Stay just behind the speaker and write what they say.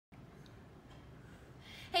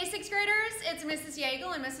Hey sixth graders, it's Mrs.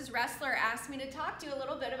 Yeagle, and Mrs. Ressler asked me to talk to you a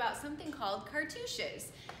little bit about something called cartouches.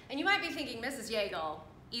 And you might be thinking, Mrs. Yeagle,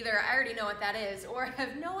 either I already know what that is or I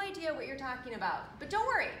have no idea what you're talking about. But don't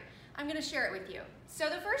worry, I'm going to share it with you. So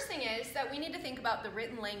the first thing is that we need to think about the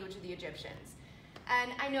written language of the Egyptians.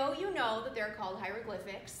 And I know you know that they're called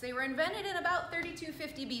hieroglyphics. They were invented in about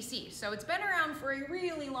 3250 BC, so it's been around for a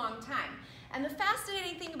really long time. And the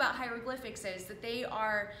fascinating thing about hieroglyphics is that they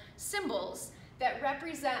are symbols that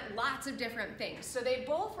represent lots of different things. So they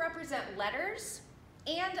both represent letters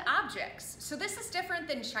and objects. So this is different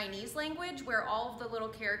than Chinese language, where all of the little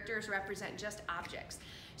characters represent just objects.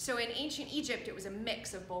 So in ancient Egypt, it was a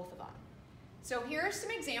mix of both of them. So here are some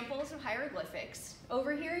examples of hieroglyphics.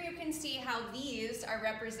 Over here you can see how these are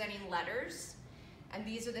representing letters, and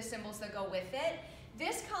these are the symbols that go with it.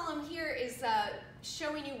 This column here is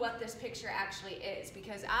showing you what this picture actually is,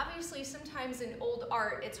 because obviously sometimes in old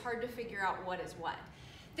art it's hard to figure out what is what.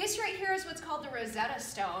 This right here is what's called the Rosetta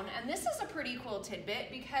Stone, and this is a pretty cool tidbit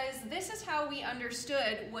because this is how we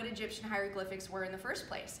understood what Egyptian hieroglyphics were in the first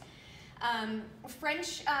place.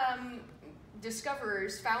 French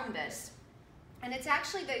discoverers found this, and it's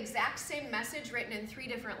actually the exact same message written in 3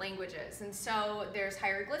 different languages. And so there's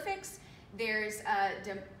hieroglyphics, there's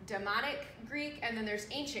Demotic Greek, and then there's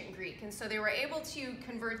Ancient Greek. And so they were able to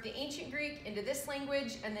convert the Ancient Greek into this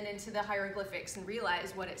language and then into the hieroglyphics and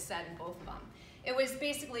realize what it said in both of them. It was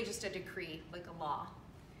basically just a decree, like a law.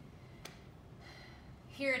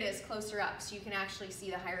 Here it is closer up, so you can actually see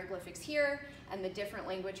the hieroglyphics here and the different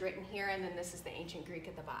language written here, and then this is the Ancient Greek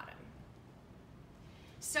at the bottom.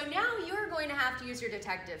 So now you're going to have to use your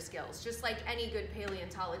detective skills, just like any good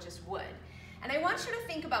paleontologist would. And I want you to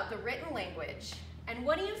think about the written language, and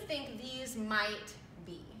what do you think these might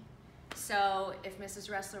be? So if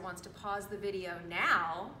Mrs. Ressler wants to pause the video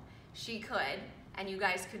now, she could, and you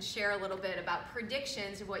guys could share a little bit about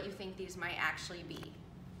predictions of what you think these might actually be.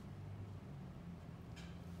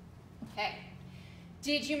 Okay.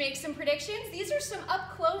 Did you make some predictions? These are some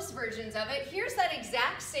up-close versions of it. Here's that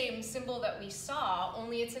exact same symbol that we saw,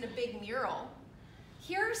 only it's in a big mural.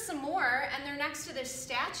 Here are some more, and they're next to this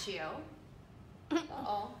statue.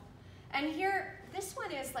 Uh-oh. And here, this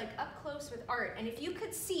one is like up close with art. And if you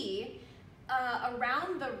could see,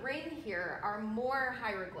 around the ring here are more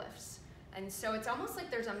hieroglyphs. And so it's almost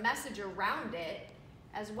like there's a message around it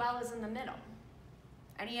as well as in the middle.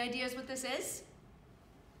 Any ideas what this is?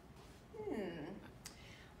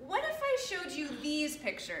 What if I showed you these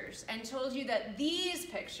pictures and told you that these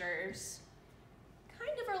pictures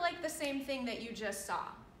kind of are like the same thing that you just saw?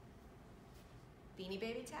 Beanie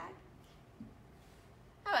Baby tag?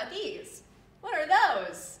 How about these? What are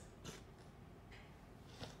those?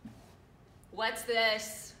 What's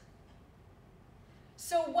this?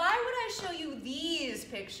 So why would I show you these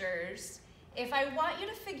pictures if I want you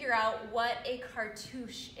to figure out what a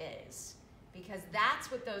cartouche is? Because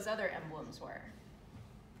that's what those other emblems were.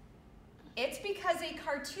 It's because a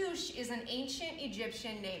cartouche is an ancient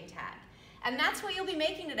Egyptian name tag. And that's what you'll be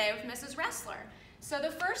making today with Mrs. Ressler. So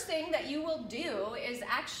the first thing that you will do is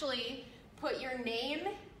actually put your name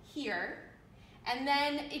here, and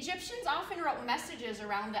then Egyptians often wrote messages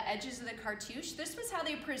around the edges of the cartouche. This was how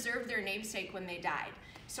they preserved their namesake when they died.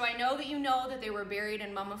 So I know that they were buried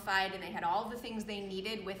and mummified and they had all the things they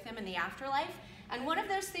needed with them in the afterlife. And one of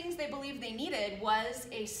those things they believed they needed was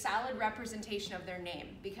a solid representation of their name.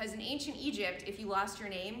 Because in ancient Egypt, if you lost your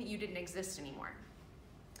name, you didn't exist anymore.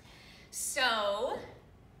 So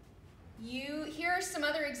here are some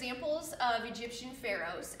other examples of Egyptian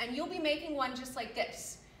pharaohs, and you'll be making one just like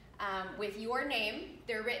this. With your name,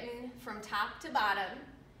 they're written from top to bottom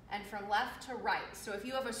and from left to right. So if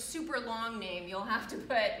you have a super long name, you'll have to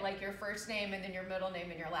put like your first name and then your middle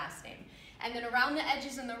name and your last name. And then around the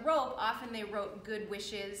edges in the rope, often they wrote good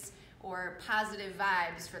wishes or positive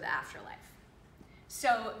vibes for the afterlife.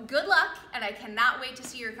 So good luck, and I cannot wait to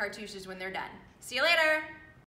see your cartouches when they're done. See you later.